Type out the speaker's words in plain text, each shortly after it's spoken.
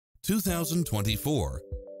2024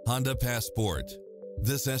 Honda Passport.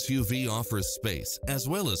 This SUV offers space as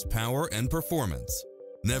well as power and performance.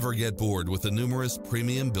 Never get bored with the numerous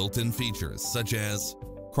premium built-in features such as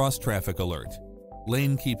cross-traffic alert,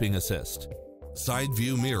 lane keeping assist, side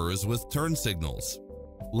view mirrors with turn signals,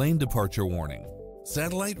 lane departure warning,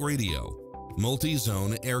 satellite radio,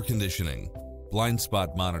 multi-zone air conditioning, blind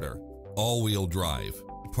spot monitor, all-wheel drive,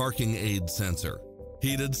 parking aid sensor,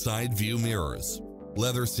 heated side view mirrors,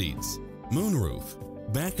 leather seats,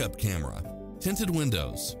 moonroof, backup camera, tinted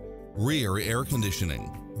windows, rear air conditioning.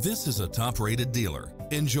 This is a top-rated dealer.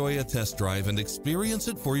 Enjoy a test drive and experience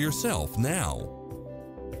it for yourself now.